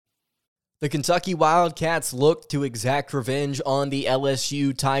The Kentucky Wildcats look to exact revenge on the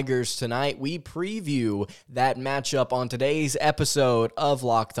LSU Tigers tonight. We preview that matchup on today's episode of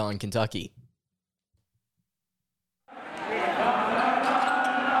Locked On Kentucky.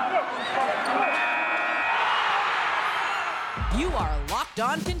 You are Locked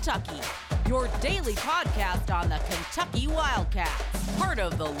On Kentucky, your daily podcast on the Kentucky Wildcats, part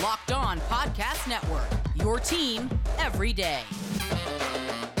of the Locked On Podcast Network, your team every day.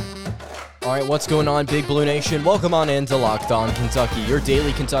 All right, what's going on, Big Blue Nation? Welcome on into Locked On Kentucky, your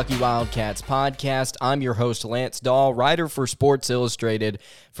daily Kentucky Wildcats podcast. I'm your host, Lance Dahl, writer for Sports Illustrated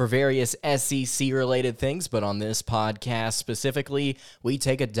for various SEC-related things, but on this podcast specifically, we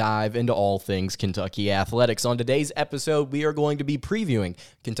take a dive into all things Kentucky athletics. On today's episode, we are going to be previewing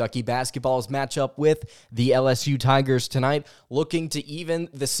Kentucky basketball's matchup with the LSU Tigers tonight, looking to even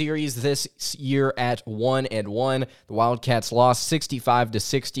the series this year at 1-1. The Wildcats lost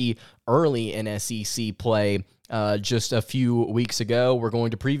 65-60 early in SEC play just a few weeks ago. We're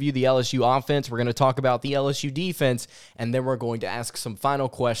going to preview the LSU offense. We're going to talk about the LSU defense, and then we're going to ask some final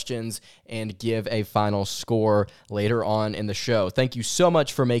questions and give a final score later on in the show. Thank you so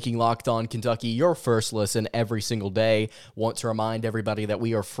much for making Locked On Kentucky your first listen every single day. Want to remind everybody that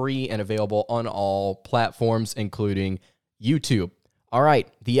we are free and available on all platforms, including YouTube. All right,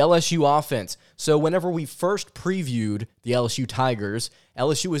 the LSU offense. So whenever we first previewed the LSU Tigers,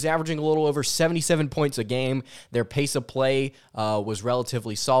 LSU was averaging a little over 77 points a game. Their pace of play was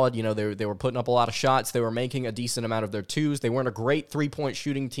relatively solid. You know, they were putting up a lot of shots. They were making a decent amount of their twos. They weren't a great three-point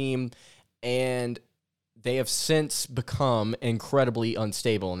shooting team, and they have since become incredibly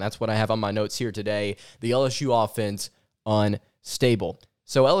unstable, and that's what I have on my notes here today. The LSU offense, unstable.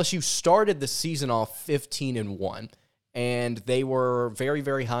 So LSU started the season off 15-1. And they were very,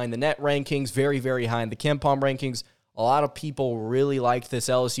 very high in the net rankings, very, very high in the KenPom rankings. A lot of people really liked this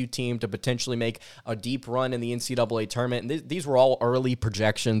LSU team to potentially make a deep run in the NCAA tournament. And these were all early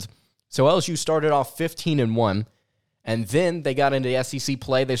projections. So LSU started off 15-1, and then they got into SEC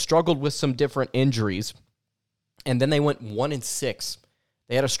play. They struggled with some different injuries, and then they went 1-6.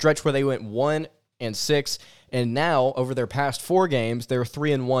 They had a stretch where they went 1-6, and now over their past 4 games, they're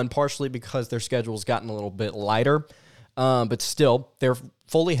 3-1, partially because their schedule's gotten a little bit lighter. But still, they're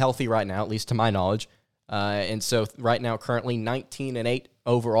fully healthy right now, at least to my knowledge. And so right now, currently 19-8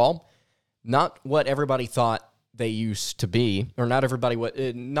 overall. Not what everybody thought they used to be, or not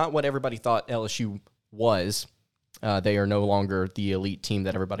what everybody thought LSU was. They are no longer the elite team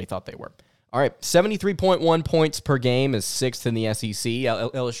that everybody thought they were. All right, 73.1 points per game is 6th in the SEC.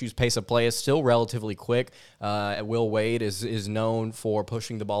 LSU's pace of play is still relatively quick. Will Wade is known for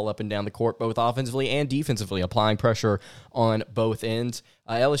pushing the ball up and down the court, both offensively and defensively, applying pressure on both ends.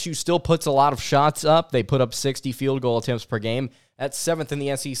 LSU still puts a lot of shots up. They put up 60 field goal attempts per game. That's 7th in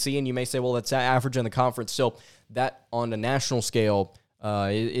the SEC, and you may say, well, that's average in the conference. Still, that on a national scale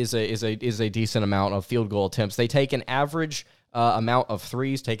is a decent amount of field goal attempts. They take an average amount of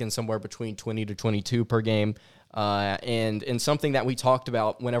threes, taken somewhere between 20 to 22 per game. And something that we talked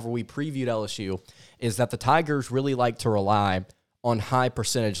about whenever we previewed LSU is that the Tigers really like to rely on high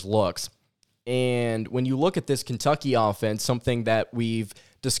percentage looks. And when you look at this Kentucky offense, something that we've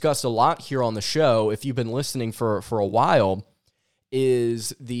discussed a lot here on the show, if you've been listening for a while,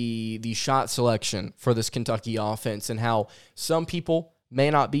 is the shot selection for this Kentucky offense and how some people may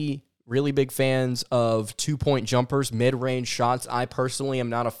not be really big fans of two-point jumpers, mid-range shots. I personally am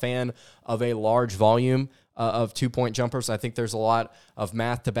not a fan of a large volume of two-point jumpers. I think there's a lot of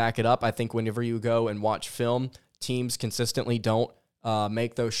math to back it up. I think whenever you go and watch film, teams consistently don't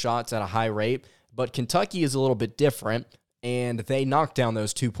make those shots at a high rate. But Kentucky is a little bit different, and they knock down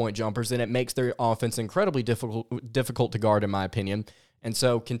those two-point jumpers, and it makes their offense incredibly difficult to guard, in my opinion. And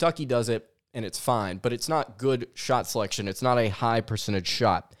so Kentucky does it, and it's fine. But it's not good shot selection. It's not a high percentage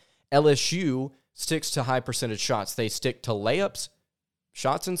shot. LSU sticks to high percentage shots. They stick to layups,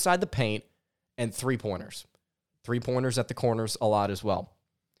 shots inside the paint, and three-pointers. Three-pointers at the corners a lot as well.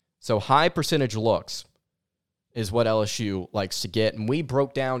 So high percentage looks is what LSU likes to get. And we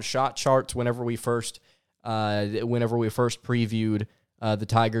broke down shot charts whenever we first previewed the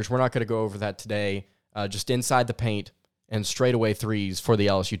Tigers. We're not going to go over that today. Just inside the paint and straightaway threes for the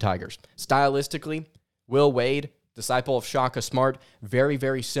LSU Tigers. Stylistically, Will Wade, disciple of Shaka Smart, very,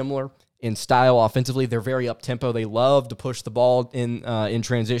 very similar in style offensively. They're very up-tempo. They love to push the ball in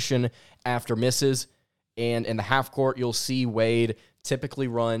transition after misses. And in the half court, you'll see Wade typically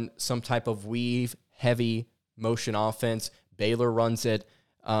run some type of weave-heavy motion offense. Baylor runs it.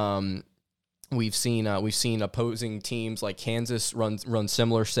 We've seen opposing teams like Kansas run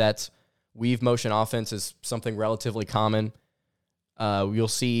similar sets. Weave motion offense is something relatively common. You'll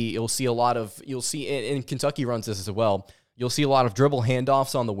see in Kentucky runs this as well. You'll see a lot of dribble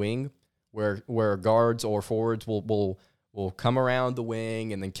handoffs on the wing where guards or forwards will come around the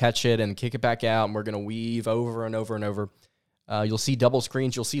wing and then catch it and kick it back out, and we're going to weave over and over and over. You'll see double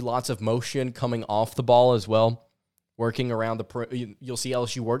screens. You'll see lots of motion coming off the ball as well, working around you'll see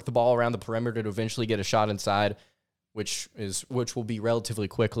LSU work the ball around the perimeter to eventually get a shot inside, which will be relatively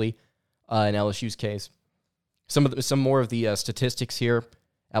quickly in LSU's case. Some more of the statistics here.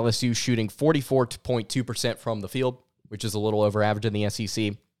 LSU shooting 44.2% from the field, which is a little over average in the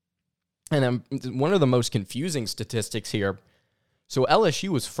SEC. And one of the most confusing statistics here. So LSU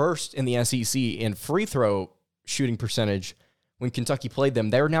was first in the SEC in free throw shooting percentage when Kentucky played them.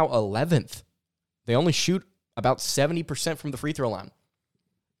 They're now 11th. They only shoot about 70% from the free throw line.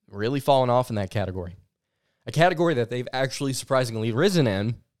 Really fallen off in that category. A category that they've actually surprisingly risen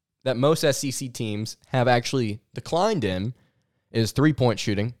in, that most SEC teams have actually declined in, is three-point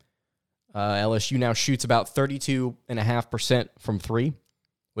shooting. LSU now shoots about 32.5% from three,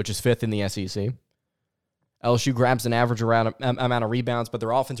 which is fifth in the SEC. LSU grabs an average amount of rebounds, but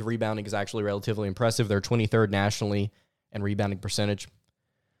their offensive rebounding is actually relatively impressive. They're 23rd nationally in rebounding percentage.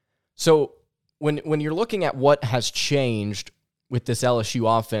 So when you're looking at what has changed with this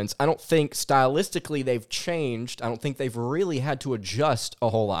LSU offense, I don't think stylistically they've changed. I don't think they've really had to adjust a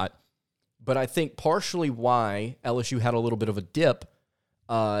whole lot. But I think partially why LSU had a little bit of a dip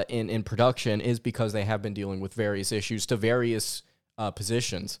in production is because they have been dealing with various issues to various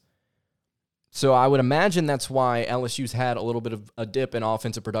positions. So I would imagine that's why LSU's had a little bit of a dip in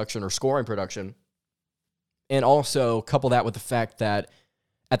offensive production or scoring production. And also couple that with the fact that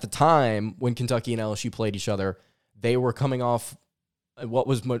at the time when Kentucky and LSU played each other, they were coming off what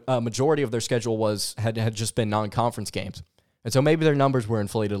was a majority of their schedule had just been non-conference games. And so maybe their numbers were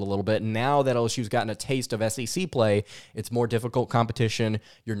inflated a little bit. And now that LSU's gotten a taste of SEC play, it's more difficult competition.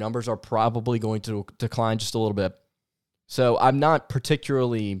 Your numbers are probably going to decline just a little bit. So I'm not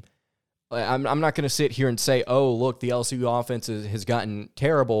particularly... I'm not going to sit here and say, oh, look, the LSU offense has gotten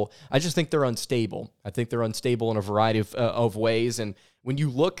terrible. I just think they're unstable. I think they're unstable in a variety of ways. And when you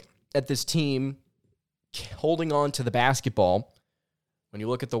look at this team holding on to the basketball, when you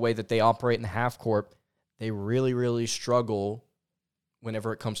look at the way that they operate in the half court, they really, really struggle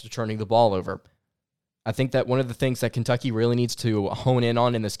whenever it comes to turning the ball over. I think that one of the things that Kentucky really needs to hone in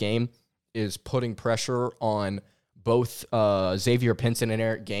on in this game is putting pressure on both Xavier Pinson and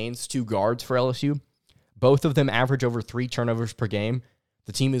Eric Gaines, two guards for LSU. Both of them average over 3 turnovers per game.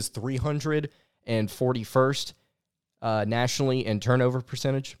 The team is 341st nationally in turnover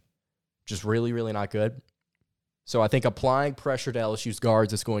percentage, which is really, really not good. So I think applying pressure to LSU's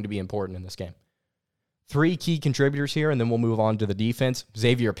guards is going to be important in this game. 3 key contributors here, and then we'll move on to the defense.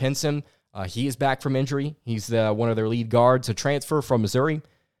 Xavier Pinson, he is back from injury. He's one of their lead guards, a transfer from Missouri.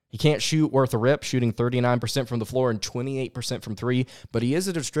 He can't shoot worth a rip, shooting 39% from the floor and 28% from three, but he is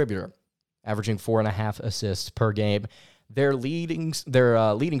a distributor, averaging 4.5 assists per game. Their leading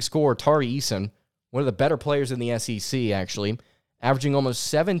scorer, Tari Eason, one of the better players in the SEC, actually, averaging almost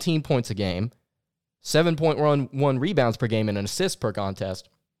 17 points a game, 7.1 rebounds per game, and an assist per contest.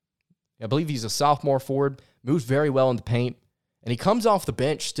 I believe he's a sophomore forward, moves very well in the paint, and he comes off the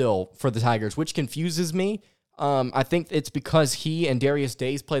bench still for the Tigers, which confuses me. I think it's because he and Darius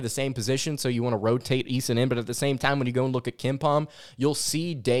Days play the same position, so you want to rotate Eason in, but at the same time, when you go and look at KenPom, you'll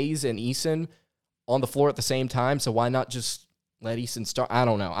see Days and Eason on the floor at the same time, so why not just let Eason start? I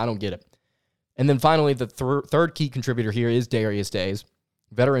don't know. I don't get it. And then finally, the third key contributor here is Darius Days,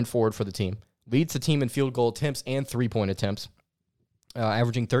 veteran forward for the team. Leads the team in field goal attempts and three-point attempts,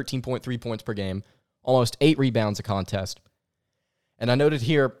 averaging 13.3 points per game, almost 8 rebounds a contest. And I noted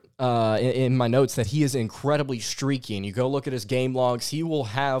here in my notes that he is incredibly streaky. And you go look at his game logs, he will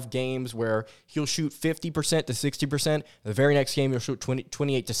have games where he'll shoot 50% to 60%. The very next game, he'll shoot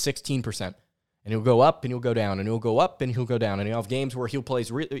 28 to 16%. And he'll go up and he'll go down, and he'll go up and he'll go down. And he'll have games where he'll play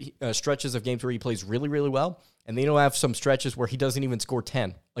stretches of games where he plays really, really well. And then he'll have some stretches where he doesn't even score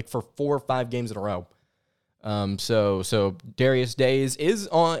 10, like for 4 or 5 games in a row. So Darius Days is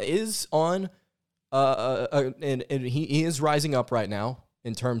on, and he is rising up right now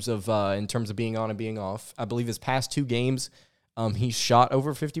in terms of being on and being off. I believe his past 2 games, he's shot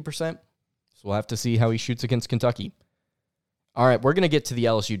over 50%. So we'll have to see how he shoots against Kentucky. All right, we're going to get to the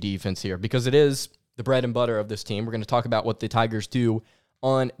LSU defense here because it is the bread and butter of this team. We're going to talk about what the Tigers do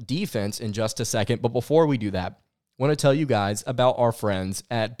on defense in just a second. But before we do that, I want to tell you guys about our friends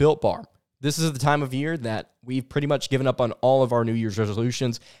at Built Bar. This is the time of year that we've pretty much given up on all of our New Year's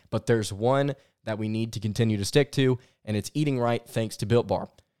resolutions, but there's one that we need to continue to stick to, and it's eating right thanks to Built Bar.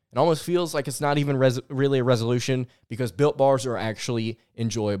 It almost feels like it's not even really a resolution because Built Bars are actually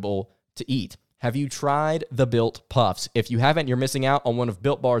enjoyable to eat. Have you tried the Built Puffs? If you haven't, you're missing out on one of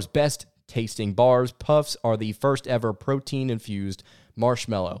Built Bar's best tasting bars. Puffs are the first ever protein-infused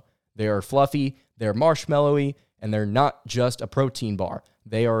marshmallow. They are fluffy, they're marshmallowy, and they're not just a protein bar.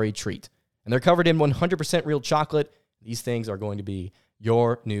 They are a treat. And they're covered in 100% real chocolate. These things are going to be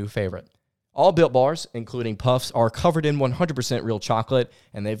your new favorite. All Built Bars, including Puffs, are covered in 100% real chocolate,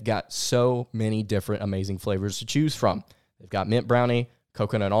 and they've got so many different amazing flavors to choose from. They've got mint brownie,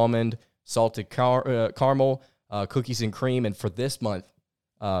 coconut almond, salted caramel, cookies and cream, and for this month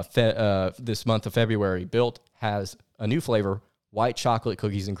of February, Built has a new flavor, white chocolate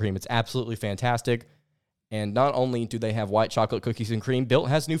cookies and cream. It's absolutely fantastic. And not only do they have white chocolate cookies and cream, Built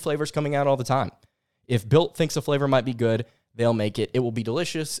has new flavors coming out all the time. If Built thinks a flavor might be good, they'll make it. It will be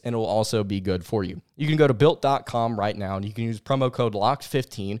delicious, and it will also be good for you. You can go to Built.com right now, and you can use promo code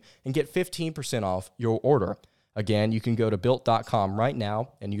LOCKED15 and get 15% off your order. Again, you can go to Built.com right now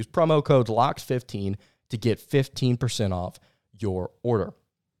and use promo code LOCKED15 to get 15% off your order.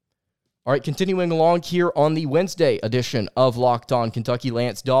 All right, continuing along here on the Wednesday edition of Locked On Kentucky,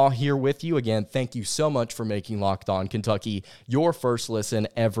 Lance Daw here with you. Again, thank you so much for making Locked On Kentucky your first listen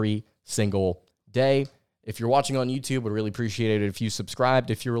every single day. If you're watching on YouTube, would really appreciate it if you subscribed.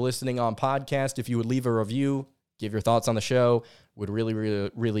 If you're listening on podcast, if you would leave a review, give your thoughts on the show, would really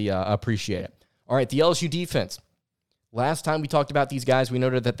appreciate it. All right, the LSU defense. Last time we talked about these guys, we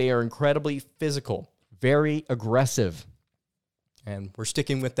noted that they are incredibly physical, very aggressive. And we're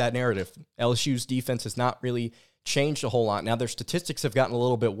sticking with that narrative. LSU's defense has not really changed a whole lot. Now, their statistics have gotten a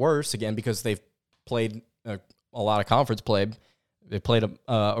little bit worse, again, because they've played a lot of conference play. They've played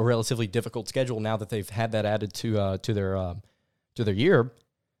a relatively difficult schedule now that they've had that added to their year,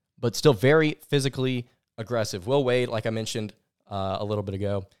 but still very physically aggressive. Will Wade, like I mentioned a little bit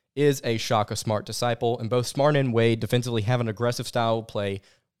ago, is a Shaka Smart disciple, and both Smart and Wade defensively have an aggressive style of play,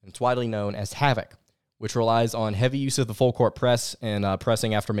 and it's widely known as Havoc, which relies on heavy use of the full court press and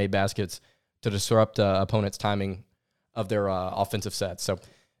pressing after made baskets to disrupt opponents' timing of their offensive sets. So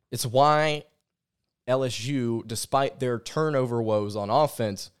it's why LSU, despite their turnover woes on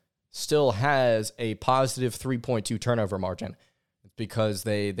offense, still has a positive 3.2 turnover margin. It's because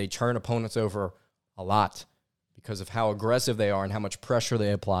they turn opponents over a lot because of how aggressive they are and how much pressure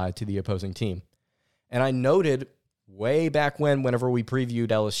they apply to the opposing team. And I noted way back whenever we previewed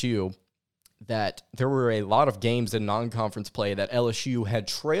LSU, that there were a lot of games in non-conference play that LSU had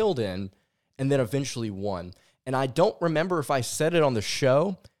trailed in and then eventually won. And I don't remember if I said it on the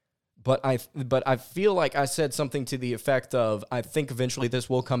show, but I feel like I said something to the effect of, I think eventually this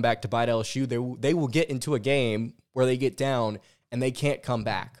will come back to bite LSU. They will get into a game where they get down and they can't come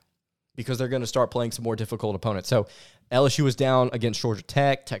back because they're going to start playing some more difficult opponents. So LSU was down against Georgia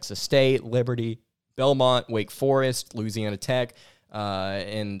Tech, Texas State, Liberty, Belmont, Wake Forest, Louisiana Tech,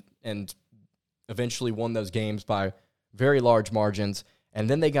 and eventually won those games by very large margins. And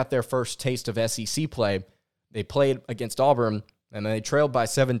then they got their first taste of SEC play. They played against Auburn, and they trailed by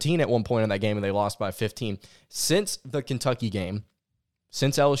 17 at one point in that game, and they lost by 15. Since the Kentucky game,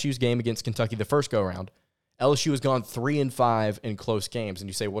 since LSU's game against Kentucky the first go-around, LSU has gone 3-5 in close games. And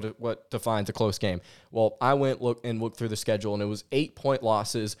you say, what defines a close game? Well, I looked through the schedule, and it was 8-point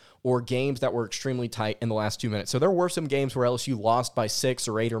losses or games that were extremely tight in the last 2 minutes. So there were some games where LSU lost by 6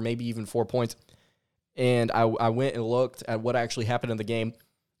 or 8 or maybe even 4 points. And I went and looked at what actually happened in the game,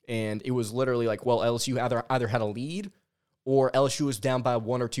 and it was literally like, well, LSU either had a lead or LSU was down by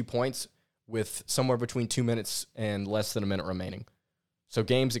 1 or 2 points with somewhere between 2 minutes and less than a minute remaining. So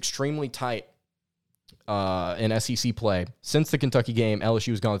games extremely tight in SEC play. Since the Kentucky game, LSU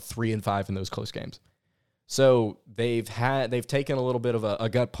has gone 3-5 in those close games. So they've taken a little bit of a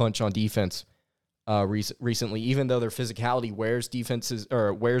gut punch on defense recently, even though their physicality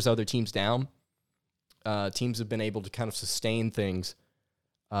wears other teams down. Teams have been able to kind of sustain things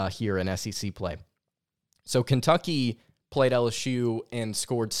here in SEC play. So Kentucky played LSU and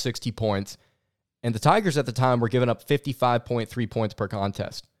scored 60 points, and the Tigers at the time were giving up 55.3 points per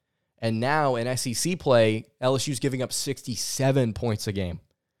contest. And now in SEC play, LSU's giving up 67 points a game.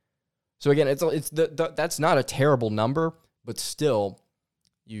 So again, that's not a terrible number, but still,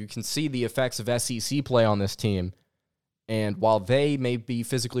 you can see the effects of SEC play on this team. And while they may be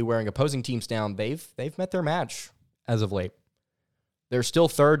physically wearing opposing teams down, they've met their match as of late. They're still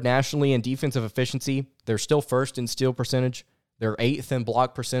third nationally in defensive efficiency. They're still first in steal percentage. They're 8th in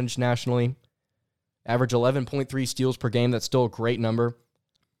block percentage nationally. Average 11.3 steals per game. That's still a great number.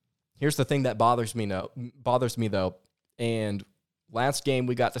 Here's the thing that bothers me though, and Last game,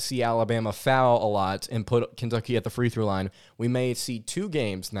 we got to see Alabama foul a lot and put Kentucky at the free throw line. We may see 2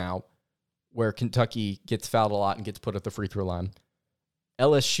 games now where Kentucky gets fouled a lot and gets put at the free throw line.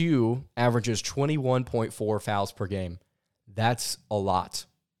 LSU averages 21.4 fouls per game. That's a lot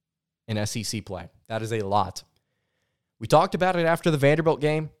in SEC play. That is a lot. We talked about it after the Vanderbilt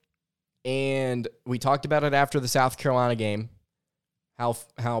game, and we talked about it after the South Carolina game.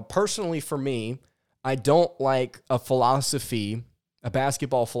 How personally for me, I don't like a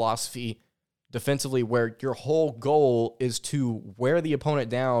basketball philosophy defensively where your whole goal is to wear the opponent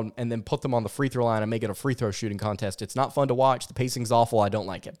down and then put them on the free throw line and make it a free throw shooting contest. It's not fun to watch. The pacing's awful. I don't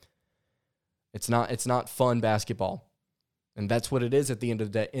like it. It's not fun basketball. And that's what it is at the end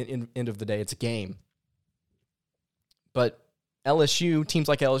of the day. End of the day, it's a game. But LSU, teams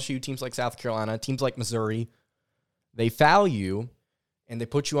like South Carolina, teams like Missouri, they foul you and they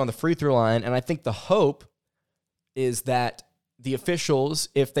put you on the free throw line. And I think the hope is that the officials,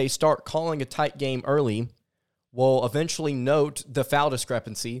 if they start calling a tight game early, will eventually note the foul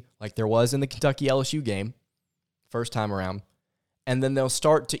discrepancy, like there was in the Kentucky LSU game, first time around, and then they'll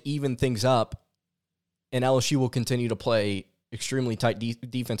start to even things up, and LSU will continue to play extremely tight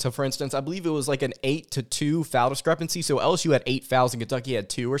defense. So, for instance, I believe it was like an 8-2 foul discrepancy, so LSU had 8 fouls and Kentucky had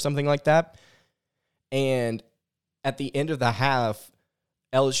 2 or something like that, and at the end of the half,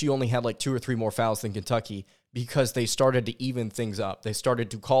 LSU only had like 2 or 3 more fouls than Kentucky because they started to even things up. They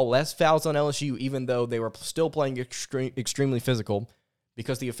started to call less fouls on LSU, even though they were still playing extremely physical,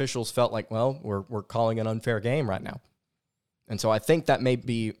 because the officials felt like, well, we're calling an unfair game right now. And so I think that may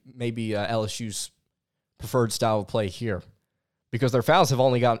be LSU's preferred style of play here, because their fouls have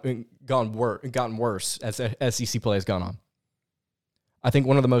only gotten worse as SEC play has gone on. I think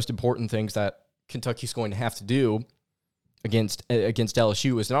one of the most important things that Kentucky's going to have to do against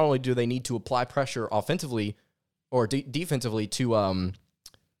LSU is not only do they need to apply pressure offensively or defensively to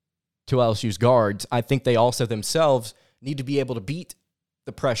LSU's guards, I think they also themselves need to be able to beat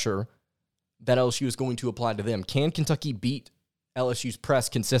the pressure that LSU is going to apply to them. Can Kentucky beat LSU's press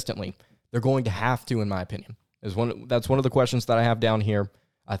consistently? They're going to have to, in my opinion. That's one of the questions that I have down here.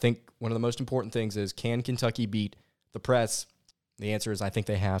 I think one of the most important things is, can Kentucky beat the press? The answer is I think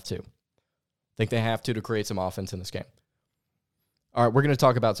they have to. I think they have to create some offense in this game. All right, we're going to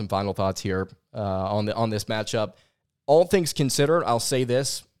talk about some final thoughts here on this matchup. All things considered, I'll say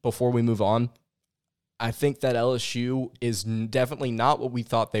this before we move on. I think that LSU is definitely not what we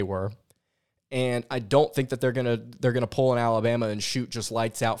thought they were, and I don't think that they're gonna pull an Alabama and shoot just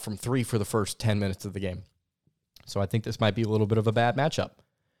lights out from 3 for the first 10 minutes of the game. So I think this might be a little bit of a bad matchup.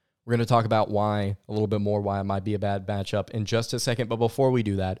 We're going to talk about why it might be a bad matchup in just a second. But before we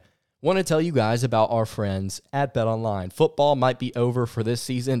do that, I want to tell you guys about our friends at BetOnline. Football might be over for this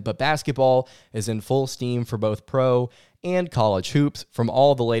season, but basketball is in full steam for both pro and college hoops. From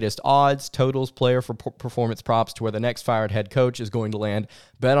all the latest odds, totals, player for performance props to where the next fired head coach is going to land,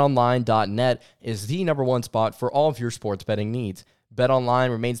 BetOnline.net is the #1 spot for all of your sports betting needs.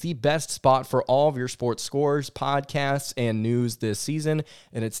 BetOnline remains the best spot for all of your sports scores, podcasts, and news this season,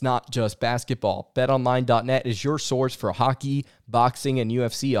 and it's not just basketball. BetOnline.net is your source for hockey, boxing, and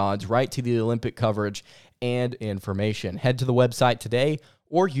UFC odds, right to the Olympic coverage and information. Head to the website today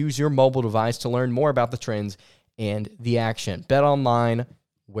or use your mobile device to learn more about the trends and the action. BetOnline,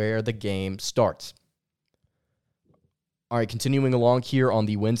 where the game starts. All right, continuing along here on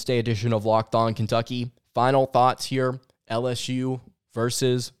the Wednesday edition of Locked On Kentucky. Final thoughts here. LSU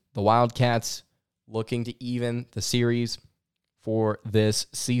versus the Wildcats, looking to even the series for this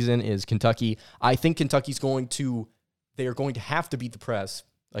season is Kentucky. I think Kentucky's going to have to beat the press,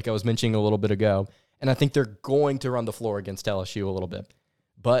 like I was mentioning a little bit ago, and I think they're going to run the floor against LSU a little bit.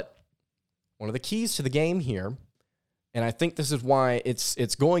 But one of the keys to the game here, and I think this is why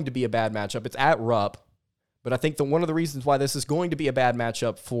it's going to be a bad matchup. It's at Rupp, but I think one of the reasons why this is going to be a bad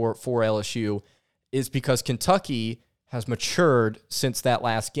matchup for LSU is because Kentucky has matured since that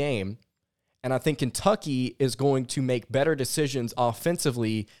last game. And I think Kentucky is going to make better decisions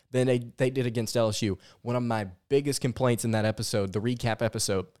offensively than they did against LSU. One of my biggest complaints in that episode, the recap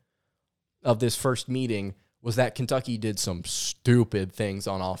episode of this first meeting, was that Kentucky did some stupid things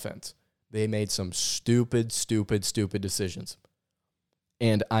on offense. They made some stupid decisions.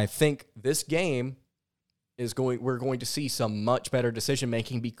 And I think this game we're going to see some much better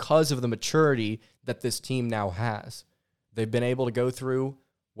decision-making because of the maturity that this team now has. They've been able to go through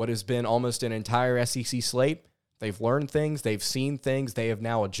what has been almost an entire SEC slate. They've learned things. They've seen things. They have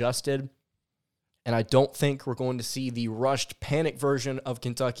now adjusted. And I don't think we're going to see the rushed panic version of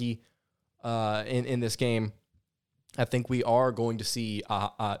Kentucky in this game. I think we are going to see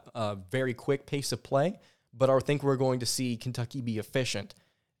a very quick pace of play, but I think we're going to see Kentucky be efficient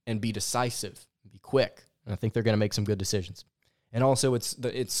and be decisive, be quick. And I think they're going to make some good decisions. And also, it's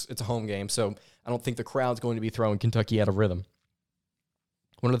a home game, so I don't think the crowd's going to be throwing Kentucky out of rhythm.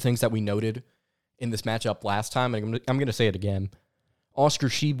 One of the things that we noted in this matchup last time, and I'm going to say it again, Oscar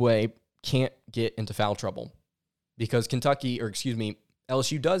Tshiebwe can't get into foul trouble because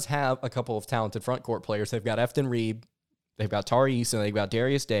LSU does have a couple of talented front court players. They've got Efton Reed, they've got Tari Eason, they've got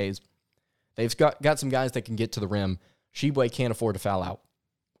Darius Days. They've got some guys that can get to the rim. Tshiebwe can't afford to foul out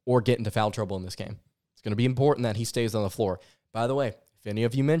or get into foul trouble in this game. It's going to be important that he stays on the floor. By the way, if any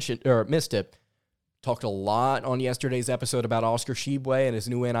of you missed it, talked a lot on yesterday's episode about Oscar Tshiebwe and his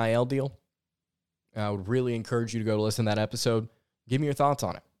new NIL deal. I would really encourage you to go listen to that episode. Give me your thoughts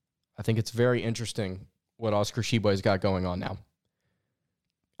on it. I think it's very interesting what Oscar Tshiebwe's got going on now.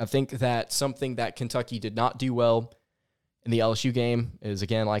 I think that something that Kentucky did not do well in the LSU game is,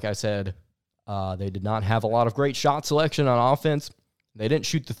 again, like I said, they did not have a lot of great shot selection on offense. They didn't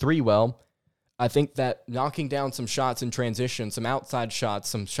shoot the three well. I think that knocking down some shots in transition, some outside shots,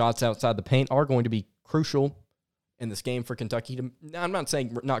 some shots outside the paint are going to be crucial in this game for Kentucky. I'm not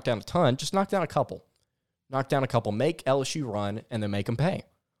saying knock down a ton, just knock down a couple. Knock down a couple. Make LSU run, and then make them pay.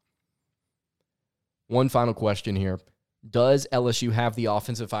 One final question here. Does LSU have the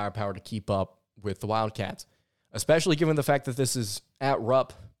offensive firepower to keep up with the Wildcats? Especially given the fact that this is at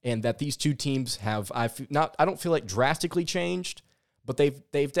Rupp and that these two teams have, I don't feel like drastically changed, but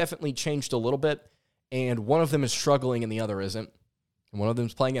they've definitely changed a little bit, and one of them is struggling and the other isn't. And one of them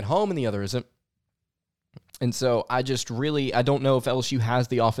is playing at home and the other isn't. And so I don't know if LSU has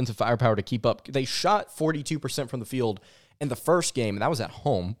the offensive firepower to keep up. They shot 42% from the field in the first game, and that was at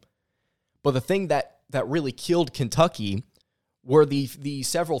home. But the thing that really killed Kentucky were the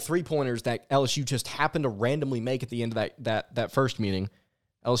several three-pointers that LSU just happened to randomly make at the end of that first meeting.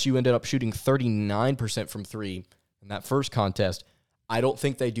 LSU ended up shooting 39% from three in that first contest. I don't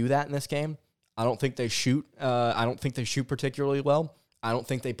think they do that in this game. I don't think they shoot. I don't think they shoot particularly well. I don't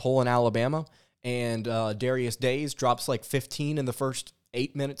think they pull in Alabama. And Darius Days drops like 15 in the first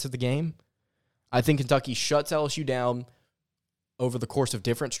 8 minutes of the game. I think Kentucky shuts LSU down over the course of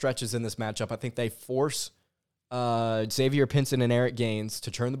different stretches in this matchup. I think they force Xavier Pinson and Eric Gaines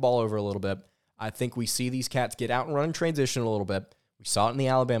to turn the ball over a little bit. I think we see these cats get out and run in transition a little bit. We saw it in the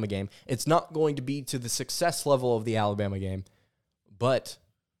Alabama game. It's not going to be to the success level of the Alabama game, but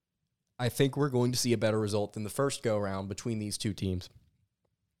I think we're going to see a better result than the first go-around between these two teams.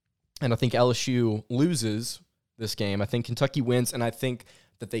 And I think LSU loses this game. I think Kentucky wins, and I think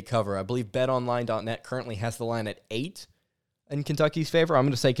that they cover. I believe betonline.net currently has the line at 8 in Kentucky's favor. I'm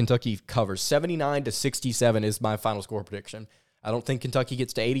going to say Kentucky covers. 79-67 is my final score prediction. I don't think Kentucky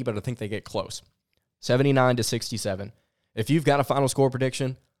gets to 80, but I think they get close. 79-67. If you've got a final score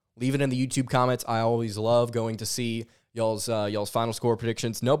prediction, leave it in the YouTube comments. I always love going to see y'all's final score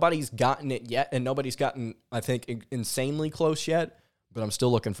predictions. Nobody's gotten it yet, and nobody's gotten, I think, insanely close yet, but I'm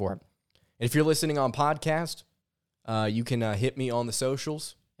still looking for it. And if you're listening on podcast, you can hit me on the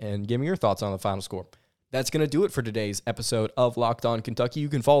socials and give me your thoughts on the final score. That's going to do it for today's episode of Locked On Kentucky. You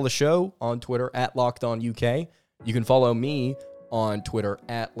can follow the show on Twitter at LockedOnUK. You can follow me on Twitter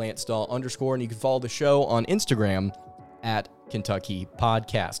at LanceDahl_, and you can follow the show on Instagram at Kentucky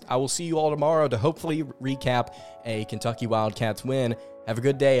Podcast. I will see you all tomorrow to hopefully recap a Kentucky Wildcats win. Have a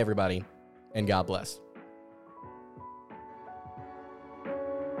good day, everybody, and God bless.